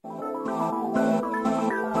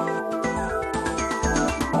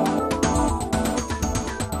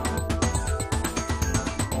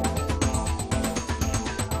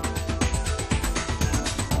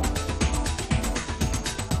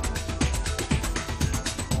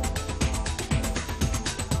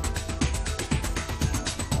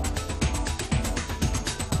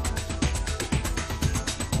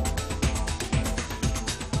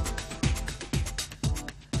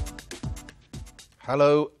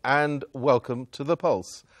Hello and welcome to The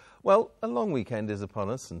Pulse. Well, a long weekend is upon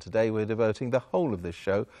us, and today we're devoting the whole of this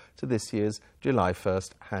show to this year's July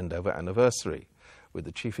 1st handover anniversary. With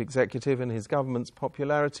the Chief Executive and his government's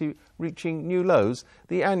popularity reaching new lows,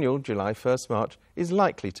 the annual July 1st March is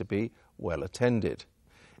likely to be well attended.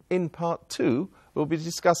 In part 2, we'll be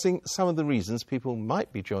discussing some of the reasons people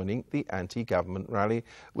might be joining the anti-government rally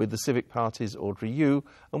with the Civic Party's Audrey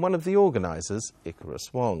and one of the organisers,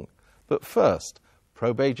 Icarus Wong. But first,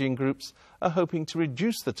 pro-Beijing groups are hoping to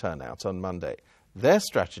reduce the turnout on Monday. Their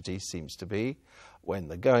strategy seems to be, when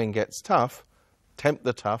the going gets tough, tempt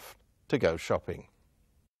the tough to go shopping.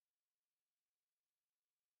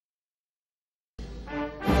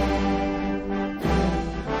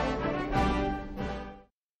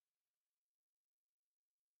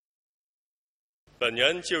 "本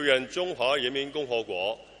人就任中华人民共和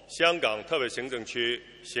国香港特别行政区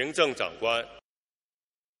行政长官。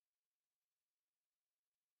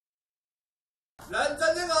 梁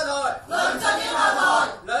振英下台！梁振英下台！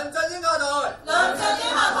梁振英下台！梁振英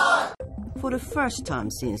下台！ For the first time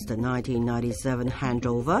since the 1997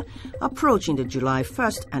 handover, approaching the July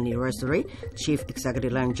 1st anniversary, Chief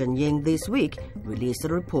Executive Leung Chun-ying this week released a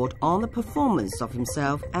report on the performance of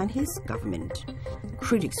himself and his government.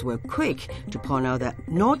 Critics were quick to point out that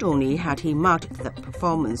not only had he marked the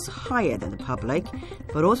performance higher than the public,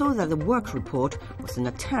 but also that the work report was an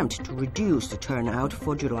attempt to reduce the turnout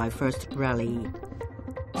for July 1st rally.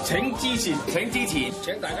 請支持，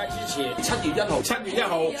請大家支持7月1號，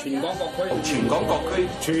全港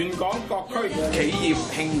各區企業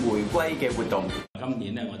慶回歸嘅活動。今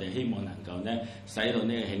年呢，我哋希望能夠呢，使到呢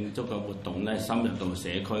個慶祝嘅活動呢，深入到社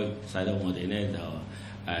區，使到我哋呢就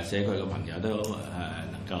社區嘅朋友都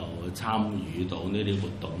能夠參與到呢啲活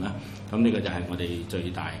動啦。咁呢個就係我哋最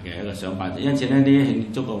大嘅一個想法。因此呢，呢啲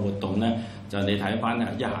慶祝嘅活動呢，就你睇翻一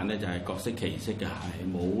下呢，就係各式其式嘅，係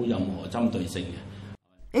冇任何針對性嘅。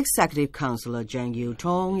 Executive Councillor Zhang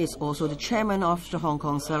Yutong is also the chairman of the Hong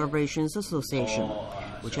Kong Celebrations Association,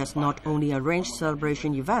 which has not only arranged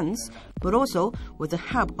celebration events, but also, with the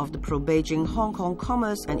help of the pro-Beijing Hong Kong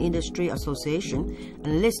Commerce and Industry Association,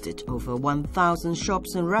 enlisted over 1,000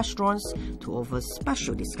 shops and restaurants to offer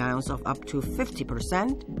special discounts of up to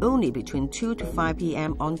 50% only between 2 to 5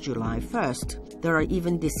 p.m. on July 1st. There are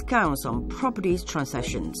even discounts on properties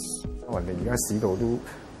transactions.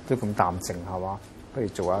 不如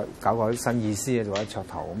搞個新意思，做一噱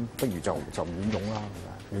頭咁，不如就免佣啦。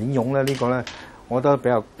免佣咧呢個咧，我覺得比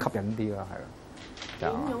較吸引啲啦，係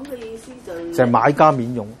啦。免佣嘅意思就係買家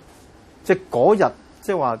免佣，即係嗰日，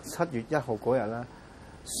即係話7月1號嗰日咧，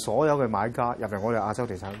所有嘅買家入嚟我哋亞洲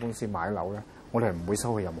地產公司買樓咧，我哋係唔會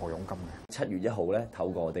收佢任何佣金嘅。7月1號咧，透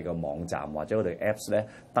過我哋嘅網站或者我哋 Apps 咧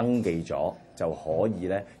登記咗，就可以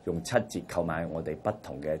咧用7折購買我哋不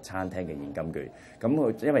同嘅餐廳嘅現金券。咁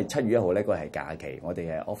因為7月1號咧，嗰係假期，我哋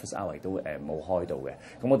嘅 office hour 都冇開到嘅。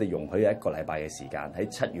咁我哋容許一個禮拜嘅時間，喺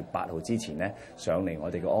7月8號之前咧上嚟我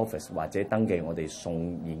哋嘅 office 或者登記我哋送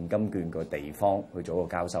現金券嘅地方去做一個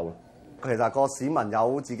交收咯。其實個市民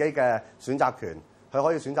有自己嘅選擇權，佢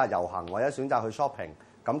可以選擇遊行或者選擇去 shopping。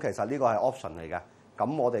咁其實呢個係 option 嚟嘅。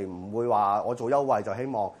咁我哋唔會話我做優惠就希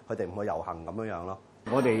望佢哋唔去遊行咁樣咯。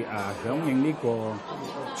我哋響應呢個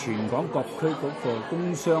全港各區嗰個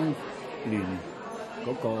工商聯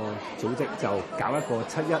嗰個組織，就搞一個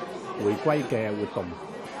7·1回歸嘅活動。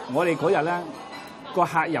我哋嗰日咧個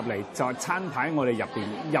客入嚟就餐牌，我哋入邊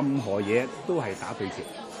任何嘢都係打對折。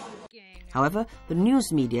However, the news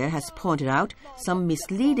media has pointed out some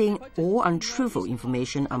misleading or untruthful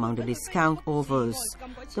information among the discount offers.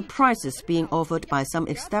 The prices being offered by some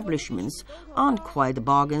establishments aren't quite the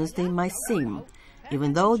bargains they might seem,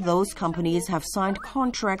 even though those companies have signed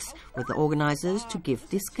contracts with the organizers to give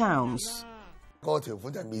discounts. 嗰個條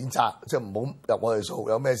款就係免責，即係唔好入我哋數，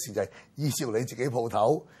有咩事就係依照你自己鋪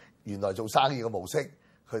頭原來做生意嘅模式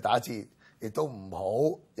去打折，亦都唔好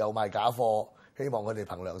有賣假貨。 希望佢哋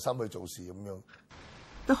憑良心去做事咁樣。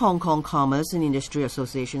The Hong Kong Commerce and Industry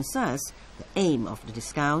Association says the aim of the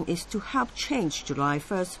discount is to help change July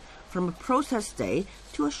 1st from a protest day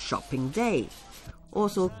to a shopping day.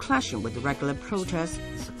 Also clashing with the regular protest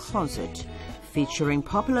is a concert featuring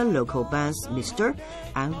popular local bands Mr.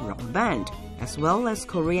 and Rock Band as well as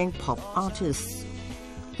Korean pop artists.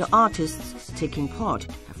 The artists taking part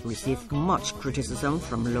have received much criticism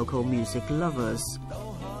from local music lovers.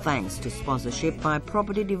 Thanks to sponsorship by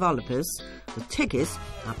property developers, the tickets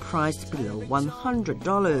are priced below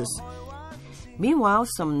 $100. Meanwhile,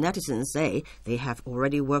 some netizens say they have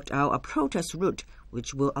already worked out a protest route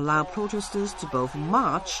which will allow protesters to both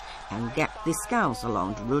march and get discounts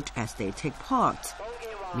along the route as they take part.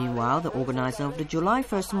 Meanwhile, the organizer of the July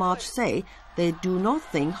 1st march say they do not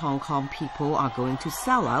think Hong Kong people are going to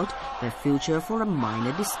sell out their future for a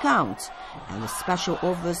minor discount, and the special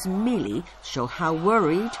offers merely show how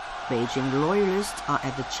worried Beijing loyalists are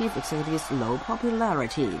at the chief executive's low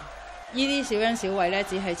popularity. 呢啲小恩小惠咧，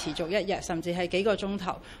只係持續一日，甚至係幾個鐘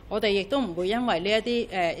頭。我哋亦都唔會因為呢一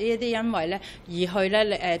啲因為咧而去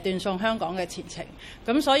咧斷送香港嘅前程。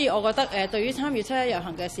咁所以我覺得對於參與7·1遊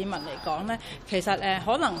行嘅市民嚟講咧，其實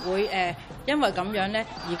可能會因為咁樣咧，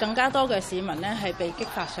而更加多嘅市民咧係被激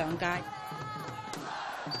發上街。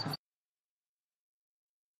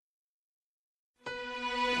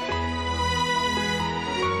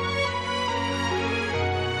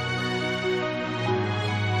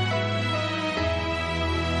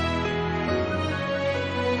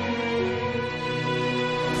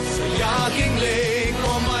經歷過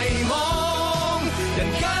迷惘，人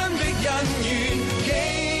間的恩怨幾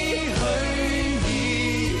許已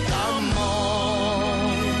淡忘，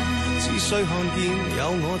只需看見有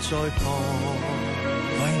我在旁，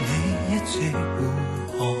為你一直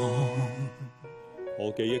護航。我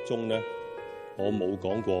記憶中呢，我冇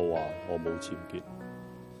講過話，我冇僭建。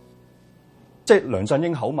即係梁振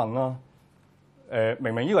英口問啦，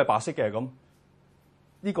明明呢個係白色嘅咁。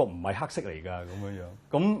呢個唔係黑色嚟㗎，咁樣，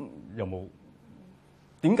咁又冇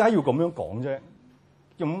點解要咁樣講啫？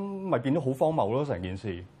咁咪變咗好荒謬咯，成件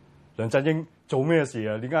事。梁振英做咩事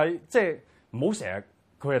啊？點解即係唔好成日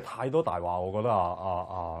佢係太多大話？我覺得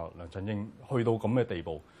梁振英去到咁嘅地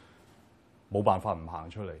步，冇辦法唔行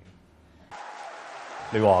出嚟。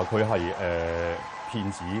你話佢係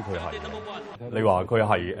騙子，佢係；你話佢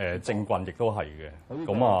係政棍，亦都係嘅。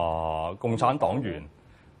咁共產黨員。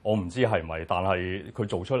我唔知係咪，但係佢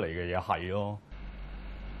做出嚟嘅嘢係咯。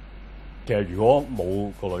其實如果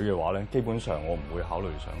冇個女嘅話咧，基本上我唔會考慮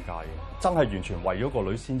上街嘅。真係完全為咗個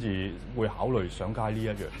女先至會考慮上街呢一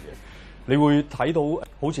樣嘢。你會睇到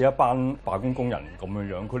好似一班罷工工人咁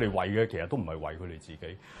樣，佢哋為嘅其實都唔係為佢哋自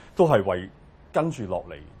己，都係為跟住落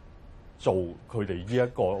嚟做佢哋呢一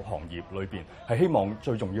個行業裏邊，係希望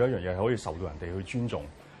最重要一樣嘢係可以受到人哋去尊重，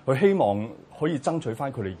佢希望可以爭取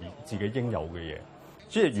翻佢哋自己應有嘅嘢。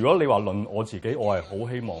即係如果你話論我自己，我係好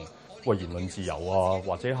希望言論自由啊，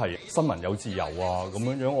或者係新聞有自由啊咁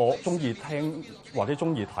樣。我中意聽或者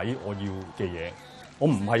中意睇我要嘅嘢，我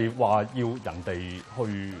唔係話要人哋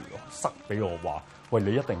去塞俾我話，喂，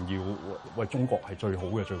你一定要中國係最好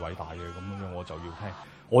嘅、最偉大嘅咁樣，我就要聽。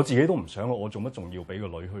我自己都唔想，我做乜仲要俾個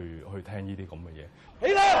女去聽呢啲咁嘅嘢？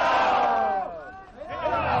起來！起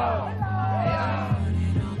來！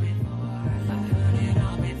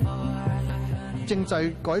政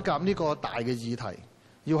制改革呢個大嘅議題，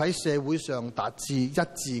要喺社會上達至一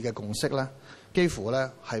致嘅共識咧，幾乎咧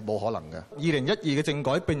係冇可能嘅。2012嘅政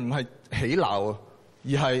改並唔係起鬧，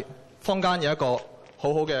而係坊間有一個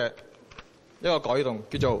好好嘅一個改動，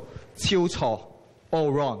叫做超錯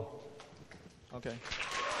all wrong。OK。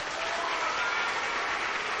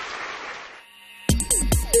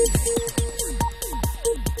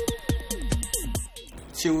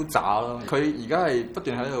超渣咯！佢而家係不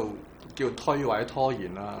斷喺度叫推或者拖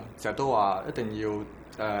延啦，成日都話一定要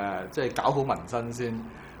即係搞好民生先。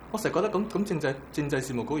我成日覺得咁政制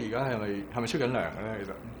事務局而家係咪出緊糧嘅咧？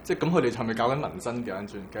其實即係咁，佢哋係咪搞緊民生嘅？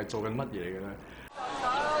其實做緊乜嘢嘅咧？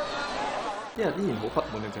因為依然好不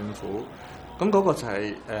滿嘅政府，咁嗰個就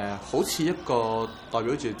係好似一個代表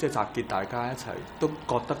住即係集結大家一齊都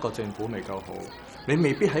覺得個政府未夠好。你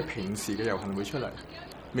未必喺平時嘅遊行會出嚟，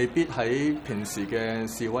未必喺平時嘅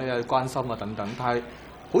示威啊、關心啊等等，但係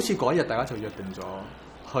好似嗰一日大家就約定咗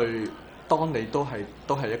去，當你都係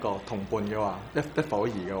一個同伴嘅話，一伙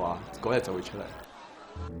兒嘅話，嗰日就會出嚟。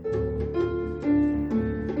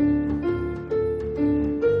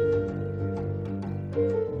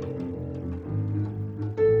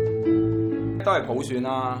都係普選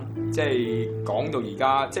啦，即係講到而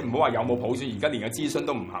家，即係唔好話有冇普選，而家連個諮詢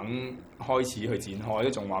都唔肯開始去展開，都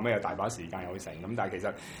仲話咩有大把時間有成咁，但係其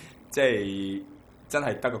實即係真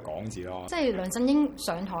係得個講字咯。即係梁振英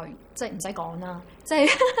上台，即係唔使講啦。即係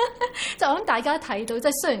就我諗大家睇到，即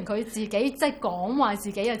係雖然佢自己即係講話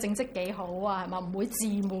自己嘅政績幾好啊，係嘛，唔會自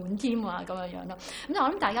滿添啊咁樣樣咯。咁我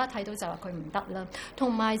諗大家睇到就話佢唔得啦。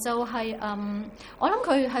同埋就係、我諗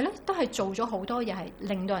佢係咯，都係做咗好多嘢係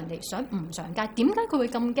令到人哋想唔上街。點解佢會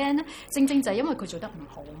咁驚呢？正正就係因為佢做得唔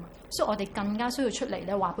好啊嘛。所以我哋更加需要出嚟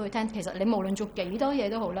咧，話俾佢聽，其實你無論做幾多嘢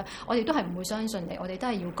都好咧，我哋都係唔會相信你，我哋都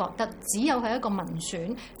係要覺得只有係一個民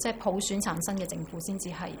選，即係普選產生嘅政府先至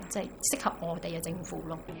係即係適合我哋嘅政府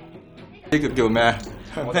咯。呢個叫咩？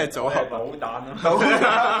咩組合？搗蛋啊！倒咗嘅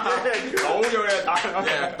蛋，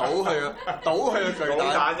倒去嘅巨蛋。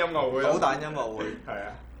搗蛋音樂會。搗蛋音樂會。係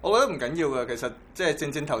啊。我覺得唔緊要嘅，其實即係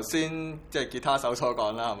正頭先即係吉他手所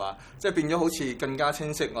講啦，係嘛？即係變咗好似更加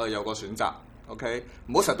清晰，我哋有個選擇。OK，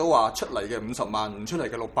 唔好成日都話出嚟嘅50萬，唔出嚟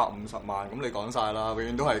嘅650萬，咁你講晒啦，永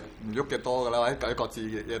遠都係唔喐嘅多㗎啦，或者各自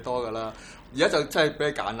嘅多㗎啦。而家就真係俾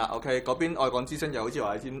你揀啦。OK， 嗰邊愛港之聲又好似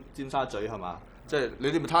話喺尖沙咀係嘛？即係你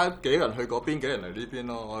哋咪睇下幾人去嗰邊，幾人嚟呢邊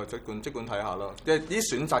咯。我哋即管睇下咯。即係啲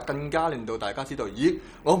選擇更加令到大家知道，咦，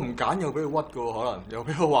我唔揀又俾佢屈㗎喎，可能又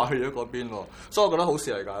俾佢話去咗嗰邊喎。所以我覺得好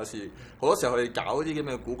事嚟㗎，有時好多時候佢哋搞啲咁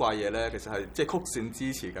嘅古怪嘢咧，其實係即係曲線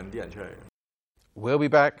支持緊啲人出嚟。We'll be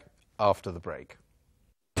back after the break.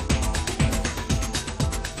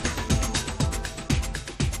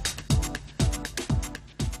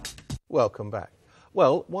 Welcome back.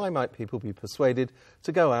 Well, why might people be persuaded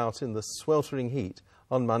to go out in the sweltering heat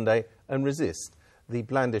on Monday and resist the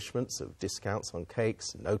blandishments of discounts on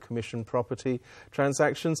cakes, no-commission property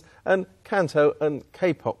transactions, and canto and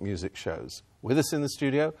K-pop music shows? With us in the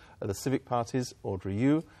studio are the Civic Party's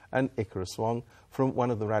Audrey and Icarus Wong from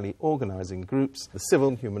one of the rally organising groups, the Civil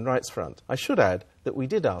and Human Rights Front. I should add that we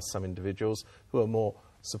did ask some individuals who are more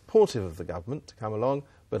supportive of the government to come along,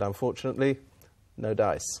 but unfortunately, no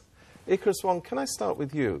dice. Icarus Wong, can I start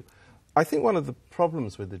with you? I think one of the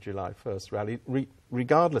problems with the July 1st rally,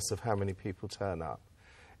 regardless of how many people turn up,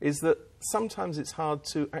 is that sometimes it's hard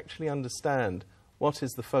to actually understand what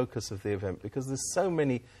is the focus of the event because there's so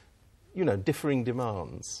many, differing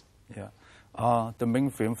demands. Yeah. The main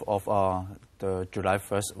theme of the July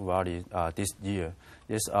 1st rally this year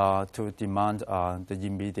is to demand the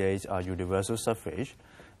immediate universal suffrage,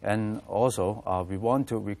 and also we want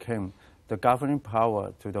to reclaim the governing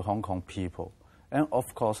power to the Hong Kong people. And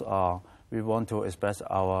of course, we want to express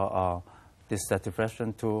our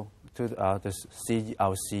dissatisfaction to our CE,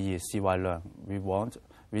 CY Leung.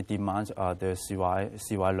 We demand the CY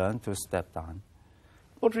Leung to step down.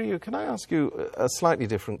 Audrey, can I ask you a slightly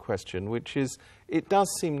different question, which is, it does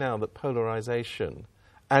seem now that polarisation,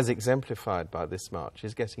 as exemplified by this march,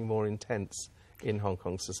 is getting more intense in Hong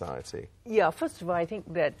Kong society? Yeah, first of all, I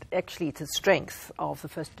think that actually it's a strength of the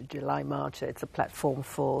 1st of July march. It's a platform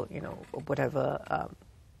for, whatever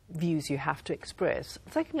views you have to express.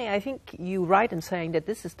 Secondly, I think you're right in saying that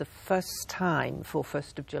this is the first time for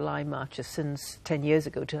 1st of July marches since 10 years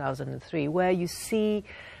ago, 2003, where you see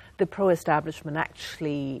the pro-establishment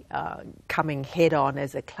actually coming head-on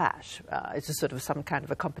as a clash. It's a sort of some kind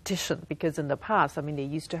of a competition, because in the past, they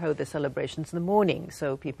used to hold the celebrations in the morning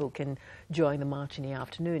so people can join the march in the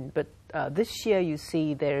afternoon. But this year you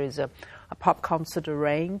see there is a pop concert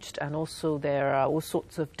arranged, and also there are all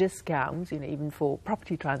sorts of discounts, even for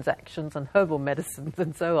property transactions and herbal medicines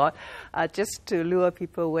and so on, just to lure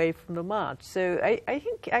people away from the march. So I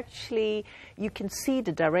think actually you can see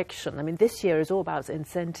the direction. This year is all about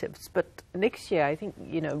incentives, but next year I think,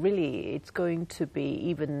 really it's going to be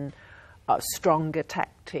even stronger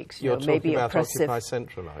tactics. You're maybe talking about oppressive. Occupy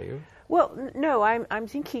Central, are you? Well, no, I'm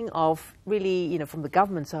thinking of really, from the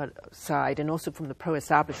government side and also from the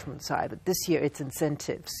pro-establishment side. But this year it's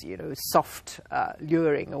incentives, soft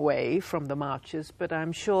luring away from the marches. But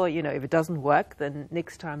I'm sure, if it doesn't work, then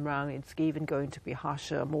next time round it's even going to be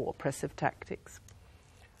harsher, more oppressive tactics.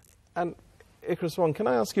 And Icarus Wong, can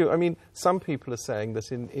I ask you, some people are saying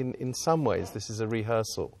that in some ways this is a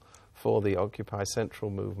rehearsal for the Occupy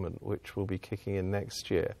Central movement, which will be kicking in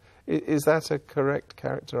next year. Is that a correct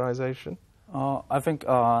characterisation? I think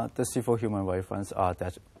the Civil Human Rights Front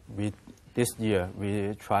that this year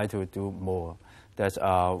we try to do more. That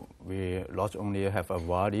we not only have a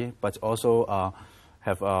rally, but also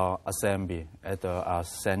have an assembly at the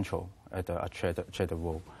Central, at the Cheddar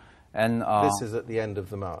Road. And this is at the end of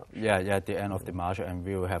the march? Yeah, at the end of the march, and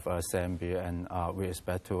we will have an assembly, and we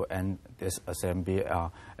expect to end this assembly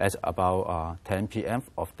at about 10 p.m.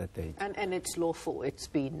 of the day. And it's lawful. It's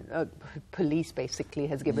been, police basically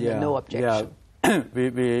has given no objection. Yeah,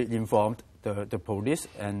 we informed the police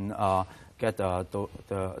and get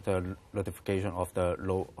the notification of the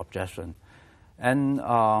no objection. And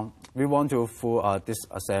we want to, through this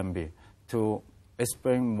assembly, to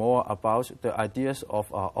explain more about the ideas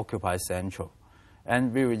of Occupy Central.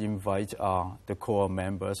 And we will invite the core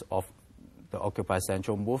members of the Occupy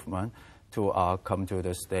Central movement to come to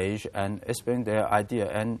the stage and explain their idea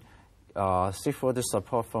and seek for the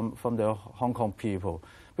support from the Hong Kong people.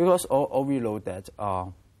 Because all we know that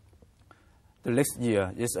the next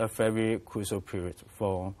year is a very crucial period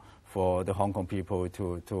for the Hong Kong people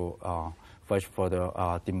to fight for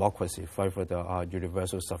the democracy, fight for the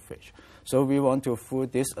universal suffrage. So we want to, through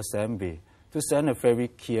this assembly, to send a very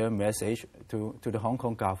clear message to the Hong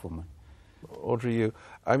Kong government. Audrey,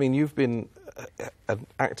 you've been an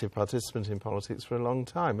active participant in politics for a long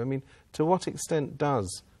time. I mean, to what extent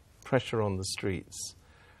does pressure on the streets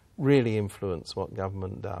really influence what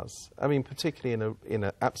government does? I mean, particularly in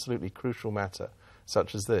an absolutely crucial matter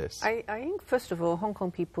such as this. I think, first of all, Hong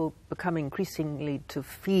Kong people become increasingly to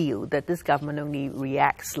feel that this government only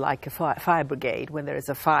reacts like a fire brigade. When there is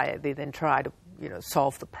a fire, they then try to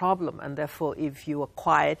solve the problem, and therefore if you are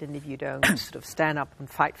quiet and if you don't sort of stand up and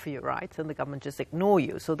fight for your rights, then the government just ignore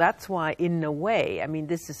you. So that's why, in a way, I mean,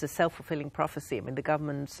 this is a self-fulfilling prophecy. I mean, the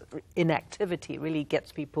government's inactivity really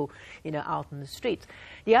gets people, out in the streets.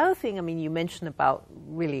 The other thing, I mean, you mentioned about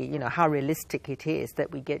really, how realistic it is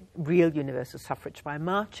that we get real universal suffrage by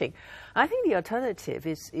marching. I think the alternative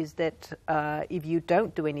is that if you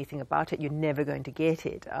don't do anything about it, you're never going to get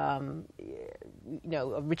it.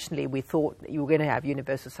 Originally we thought you were going to have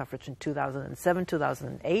universal suffrage in 2007,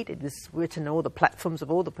 2008. It was written on all the platforms of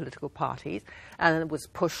all the political parties, and it was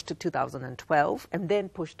pushed to 2012, and then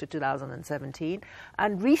pushed to 2017.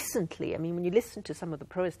 And recently, I mean, when you listen to some of the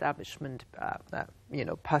pro-establishment,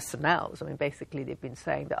 personnel, I mean, basically they've been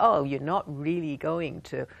saying that, oh, you're not really going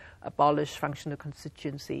to abolish functional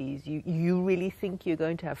constituencies. You really think you're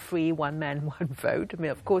going to have free one man, one vote? I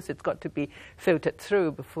mean, of course, it's got to be filtered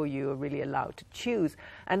through before you are really allowed to choose.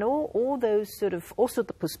 And all those sort of, also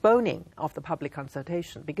the postponing of the public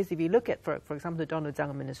consultation, because if you look at, for example, the Donald Tsang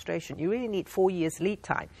administration, you really need 4 years lead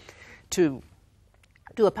time to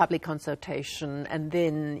do a public consultation, and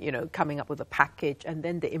then coming up with a package, and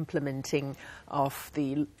then the implementing of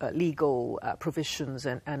the legal provisions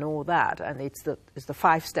and all that. And it's the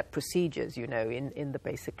 5-step procedures, in the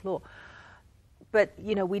basic law. But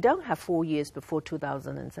we don't have 4 years before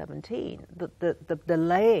 2017. The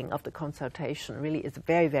delaying of the consultation really is a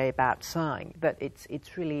very, very bad sign. That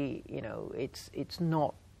it's really it's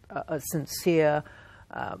not a sincere.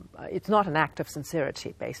 It's not an act of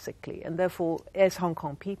sincerity, basically. And therefore, as Hong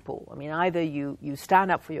Kong people, I mean, either you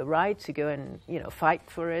stand up for your rights, you go and fight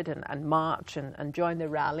for it and march and join the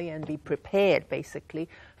rally and be prepared, basically,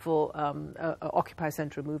 for Occupy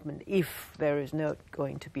Central movement if there is not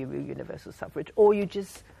going to be real universal suffrage, or you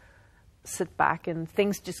just sit back and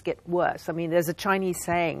things just get worse. I mean, there's a Chinese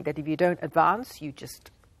saying that if you don't advance, you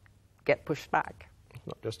just get pushed back.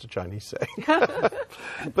 Not just a Chinese saying.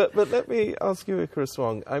 But let me ask you, Chris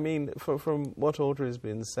Wong. I mean, from what Audrey has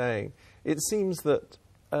been saying, it seems that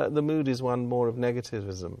the mood is one more of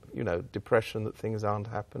negativism, depression that things aren't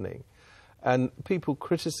happening. And people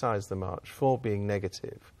criticise the march for being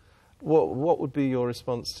negative. What would be your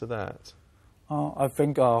response to that? I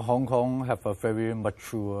think Hong Kong have a very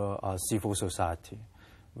mature civil society.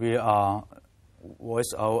 We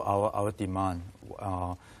voice our demand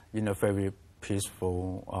in a very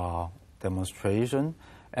peaceful demonstration,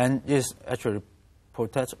 and is actually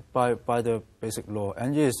protected by the basic law,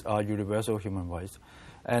 and is universal human rights.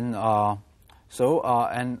 And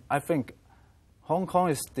and I think Hong Kong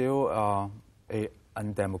is still a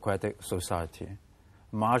undemocratic society.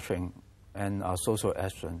 Marching and social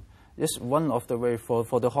action is one of the ways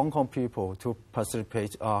for the Hong Kong people to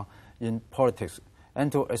participate in politics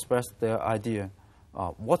and to express their idea,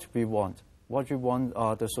 what we want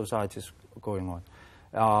the societies going on.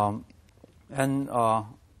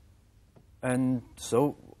 And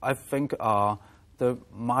so I think the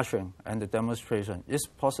marching and the demonstration is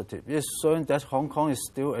positive. It's showing that Hong Kong is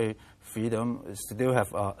still a freedom, still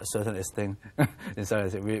have a certain extent in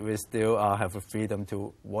society. We still have a freedom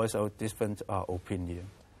to voice out different opinion.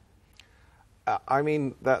 I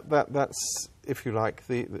mean, that's, if you like,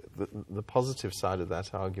 the positive side of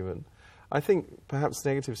that argument. I think perhaps the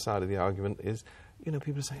negative side of the argument is,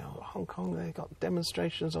 people say, oh, Hong Kong, they've got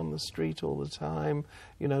demonstrations on the street all the time.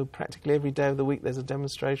 Practically every day of the week there's a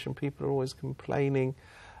demonstration. People are always complaining.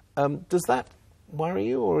 Does that worry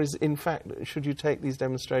you, or is, in fact, should you take these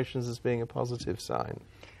demonstrations as being a positive sign?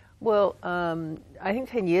 Well, I think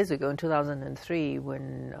 10 years ago, in 2003,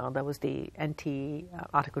 when there was the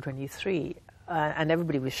anti-Article 23, and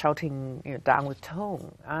everybody was shouting down with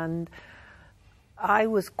tone, and I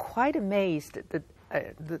was quite amazed that,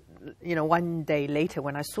 one day later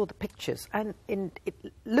when I saw the pictures, and it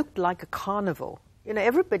looked like a carnival.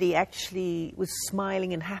 Everybody actually was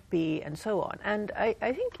smiling and happy and so on. And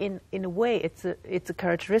I think in a way it's a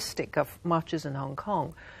characteristic of marches in Hong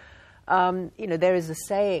Kong. There is a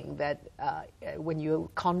saying that when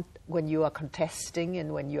you are contesting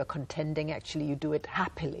and when you are contending, actually you do it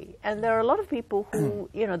happily. And there are a lot of people who,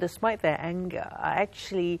 despite their anger, are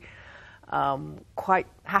actually quite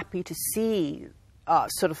happy to see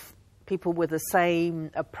sort of people with the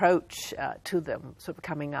same approach to them sort of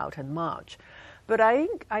coming out and march. But I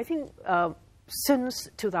think since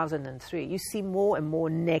 2003, you see more and more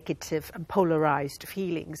negative and polarized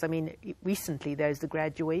feelings. I mean, recently there's the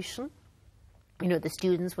graduation. The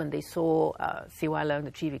students, when they saw Xi-Wai Leung,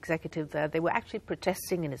 the chief executive there, they were actually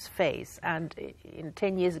protesting in his face. And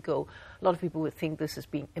 10 years ago, a lot of people would think this is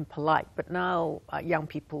being impolite. But now young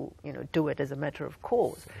people, do it as a matter of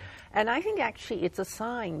course. And I think actually it's a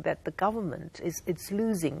sign that the government it's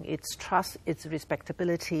losing its trust, its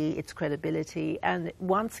respectability, its credibility, and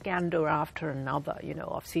one scandal after another,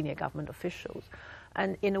 of senior government officials.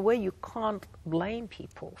 And in a way, you can't blame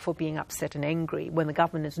people for being upset and angry when the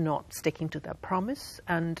government is not sticking to their promise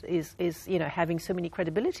and is having so many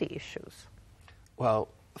credibility issues. Well,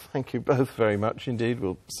 thank you both very much indeed.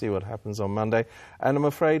 We'll see what happens on Monday. And I'm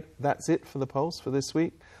afraid that's it for The Pulse for this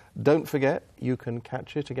week. Don't forget, you can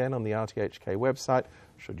catch it again on the RTHK website,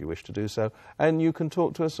 should you wish to do so. And you can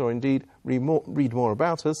talk to us or indeed read more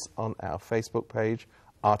about us on our Facebook page,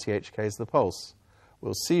 RTHK's The Pulse.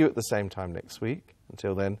 We'll see you at the same time next week.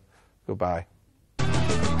 Until then, goodbye.